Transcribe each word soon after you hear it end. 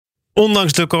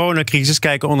Ondanks de coronacrisis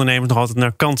kijken ondernemers nog altijd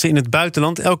naar kansen in het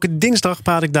buitenland. Elke dinsdag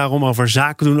praat ik daarom over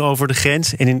zaken doen over de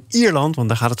grens. En in Ierland, want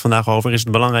daar gaat het vandaag over, is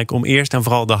het belangrijk om eerst en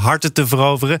vooral de harten te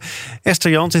veroveren.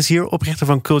 Esther Jans is hier, oprichter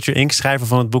van Culture Inc., schrijver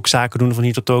van het boek Zaken doen van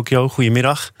hier tot Tokio.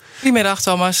 Goedemiddag. Goedemiddag,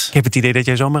 Thomas. Ik heb het idee dat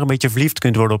jij zomaar een beetje verliefd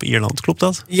kunt worden op Ierland. Klopt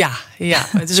dat? Ja.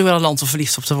 Het is ook wel een land om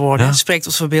verliefd op te worden. Ja? Het spreekt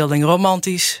tot verbeelding.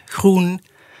 Romantisch, groen.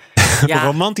 Ja.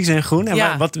 Romantisch en groen? En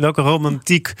Ja. welke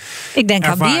romantiek? Ik denk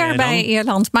aan ervaar bier je bij dan?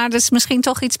 Ierland, maar dat is misschien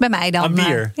toch iets bij mij dan. Aan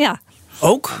bier? Ja.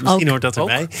 Ook? Misschien hoort dat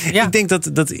erbij. Ja. Ik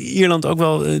denk dat Ierland ook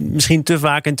wel misschien te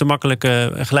vaak en te makkelijk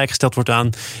gelijkgesteld wordt aan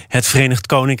het Verenigd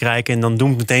Koninkrijk. En dan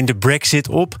doemt meteen de Brexit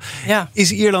op. Ja.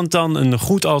 Is Ierland dan een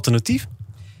goed alternatief?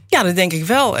 Ja, dat denk ik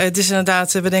wel. Het is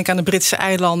inderdaad, we denken aan de Britse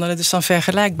eilanden. Dat is dan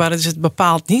vergelijkbaar. Dat is het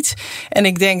bepaald niet. En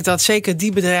ik denk dat zeker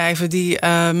die bedrijven die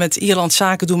met Ierland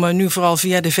zaken doen, maar nu vooral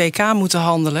via de VK moeten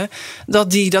handelen,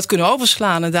 dat die dat kunnen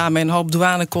overslaan en daarmee een hoop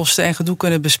douanekosten en gedoe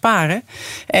kunnen besparen.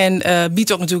 En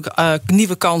biedt ook natuurlijk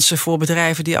nieuwe kansen voor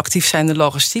bedrijven die actief zijn in de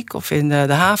logistiek of in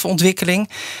de havenontwikkeling.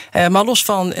 Maar los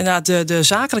van inderdaad de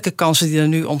zakelijke kansen die er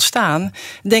nu ontstaan,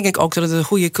 denk ik ook dat het een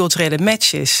goede culturele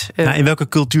match is. In welke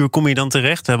cultuur kom je dan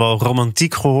terecht? We hebben al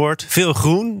romantiek gehoord, veel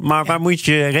groen, maar waar moet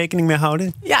je rekening mee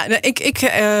houden? Ja,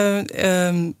 ik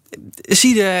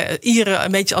zie de Ieren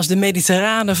een beetje als de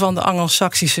Mediterranen van de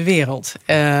Anglo-Saxische wereld.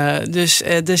 Dus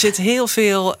er zit heel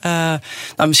veel,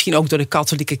 misschien ook door de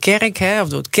katholieke kerk, of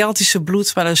door het Keltische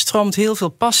bloed, maar er stroomt heel veel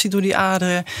passie door die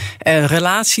aderen.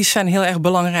 Relaties zijn heel erg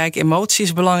belangrijk, emotie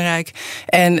is belangrijk.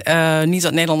 En niet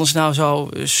dat Nederlanders nou zo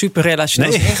super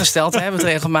relationeel zijn ingesteld, daar hebben we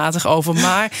het regelmatig over.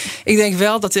 Maar ik denk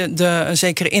wel dat een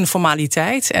zekere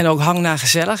informaliteit en ook hang naar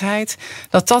gezelligheid,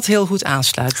 dat heel goed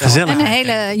aansluit. Gezelligheid. En een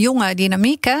hele jonge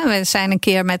dynamiek. Hè? We zijn een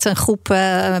keer met een groep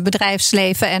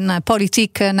bedrijfsleven en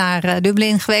politiek naar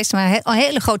Dublin geweest. Maar een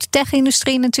hele grote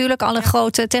tech-industrie natuurlijk. Alle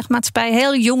grote techmaatschappijen.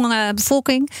 Heel jonge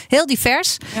bevolking. Heel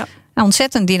divers. Ja.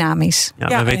 Ontzettend dynamisch.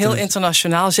 Ja, heel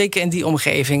internationaal. Zeker in die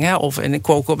omgeving. Hè? Of in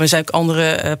Kwokop. Er zijn ook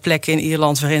andere plekken in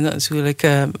Ierland waarin het natuurlijk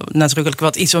nadrukkelijk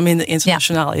wat iets wat minder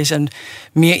internationaal is. En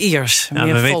meer Iers. Ja,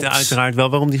 meer we volks. weten uiteraard wel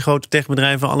waarom die grote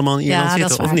techbedrijven allemaal in Ierland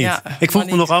zitten, of niet? Ja, ik vroeg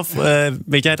me nog af,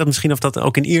 weet jij dat misschien of dat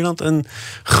ook in Ierland een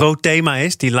groot thema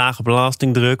is? Die lage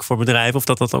belastingdruk voor bedrijven. Of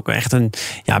dat ook echt een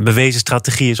bewezen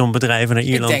strategie is om bedrijven naar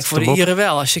Ierland te Ik denk voor de Ieren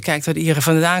wel. Als je kijkt waar de Ieren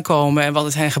vandaan komen en wat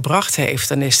het hen gebracht heeft,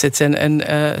 dan is dit een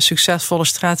succesvolle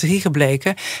strategie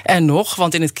gebleken. En nog,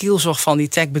 want in het kielzog van die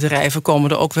techbedrijven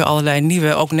komen er ook weer allerlei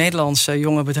nieuwe, ook Nederlandse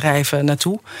jonge bedrijven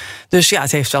naartoe. Dus ja,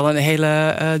 het heeft wel een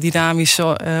hele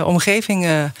dynamische omgeving.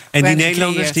 En die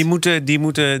Nederlanders die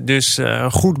moeten dus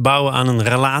goed bouwen aan een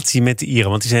relatie met de Ieren.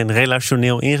 Want die zijn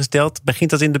relationeel ingesteld. Begint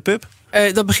dat in de pub?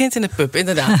 Dat begint in de pub,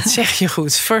 inderdaad. Dat zeg je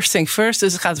goed. First thing first.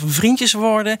 Dus het gaat om vriendjes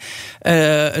worden.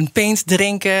 Een pint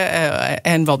drinken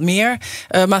en wat meer.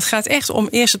 Maar het gaat echt om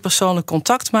eerst het persoonlijk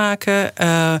contact maken.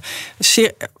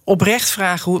 Oprecht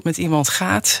vragen hoe het met iemand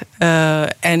gaat.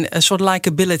 En een soort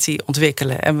likability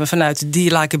ontwikkelen. En vanuit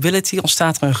die likability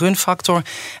ontstaat er een gunfactor.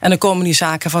 En dan komen die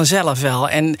zaken vanzelf wel.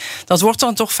 En dat wordt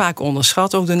dan toch vaak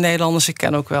onderschat. Ook de Nederlanders. Ik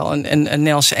ken ook wel een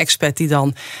Nederlandse expert die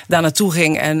dan daar naartoe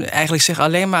ging. En eigenlijk zich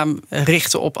alleen maar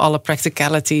richten op alle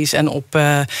practicalities. En op,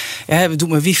 doet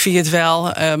mijn wifi het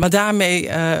wel. Maar daarmee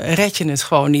red je het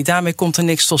gewoon niet. Daarmee komt er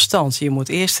niks tot stand. Je moet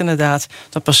eerst inderdaad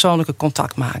dat persoonlijke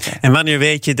contact maken. En wanneer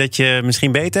weet je dat je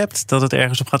misschien beter hebt? Dat het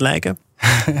ergens op gaat lijken?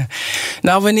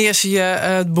 Nou, wanneer ze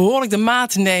je behoorlijk de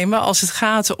maat nemen als het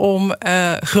gaat om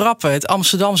grappen. Het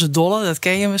Amsterdamse dolle, dat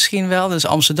ken je misschien wel. Dus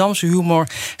Amsterdamse humor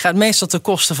gaat meestal ten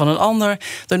koste van een ander.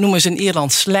 Dat noemen ze in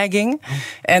Ierland slagging.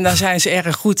 En daar zijn ze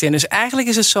erg goed in. Dus eigenlijk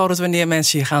is het zo dat wanneer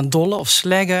mensen je gaan dollen of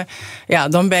slaggen, ja,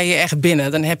 dan ben je echt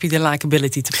binnen. Dan heb je de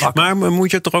likability te pakken. Maar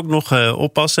moet je toch ook nog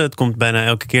oppassen? Het komt bijna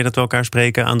elke keer dat we elkaar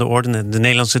spreken aan de orde. De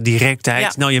Nederlandse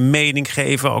directheid, snel je mening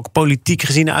geven. Ook politiek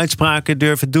gezien uitspraken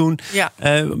durven doen. Ja.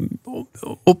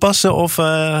 Oppassen of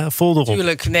vol erop?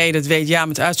 Tuurlijk, nee, dat weet je. Ja,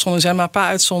 met uitzonderingen zijn maar een paar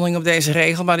uitzonderingen op deze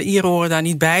regel. Maar de Ieren horen daar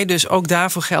niet bij. Dus ook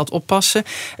daarvoor geldt oppassen.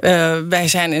 Wij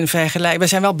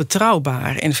zijn wel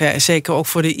betrouwbaar. Zeker ook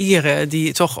voor de Ieren,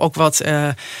 die toch ook wat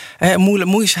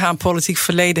moeizaam politiek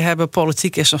verleden hebben.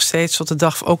 Politiek is nog steeds tot de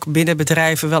dag ook binnen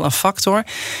bedrijven wel een factor.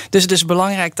 Dus het is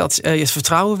belangrijk dat je het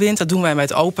vertrouwen wint. Dat doen wij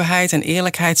met openheid en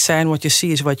eerlijkheid zijn. What you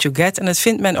see is what you get. En dat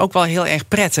vindt men ook wel heel erg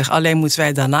prettig. Alleen moeten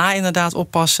wij daarna inderdaad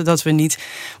oppassen dat we niet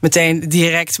meteen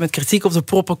direct met kritiek op de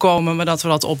proppen komen, maar dat we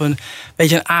dat op een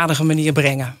beetje een aardige manier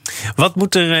brengen. Wat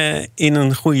moet er in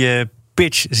een goede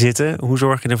pitch zitten? Hoe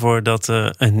zorg je ervoor dat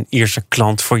een Ierse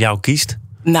klant voor jou kiest?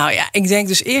 Nou ja, ik denk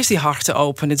dus eerst die harten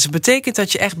openen. Dus dat betekent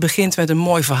dat je echt begint met een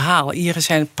mooi verhaal. Ieren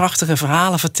zijn prachtige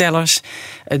verhalenvertellers,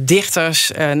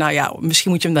 dichters.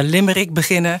 Misschien moet je met een limerick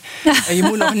beginnen. Je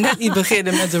moet nog net niet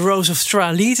beginnen met de Rose of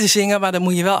Tralee te zingen, maar dan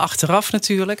moet je wel achteraf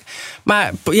natuurlijk.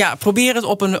 Maar ja, probeer het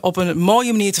op een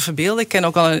mooie manier te verbeelden. Ik ken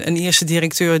ook al een eerste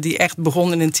directeur die echt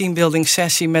begon in een teambuilding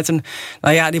sessie met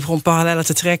die begon parallellen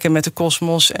te trekken met de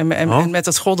kosmos en met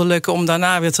het goddelijke om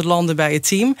daarna weer te landen bij het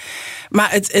team.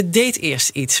 Maar het deed eerst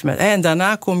iets. En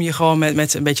daarna kom je gewoon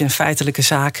met een beetje een feitelijke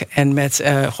zaak en met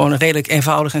gewoon redelijk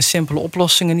eenvoudige en simpele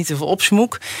oplossingen, niet te veel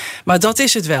opsmoek. Maar dat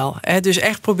is het wel. Dus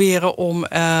echt proberen om.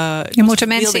 Je moet de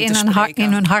mensen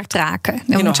in hun hart raken.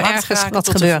 Er moet ergens wat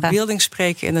gebeuren. De verbeelding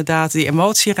spreken, inderdaad, die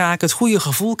emotie raken, het goede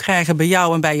gevoel krijgen bij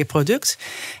jou en bij je product.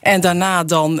 En daarna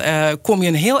dan kom je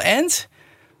een heel eind.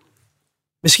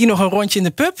 Misschien nog een rondje in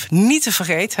de pub. Niet te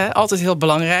vergeten. Altijd heel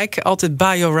belangrijk. Altijd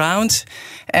buy your round.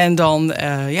 En dan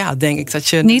denk ik dat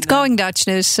je... Niet going Dutch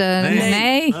dus.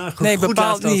 Nee. Nee,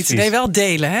 bepaald niet. Nee, wel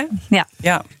delen. Hè?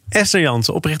 Ja. Esther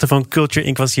Jansen, oprichter van Culture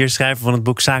Inc. was hier schrijver van het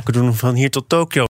boek Zaken doen van hier tot Tokio.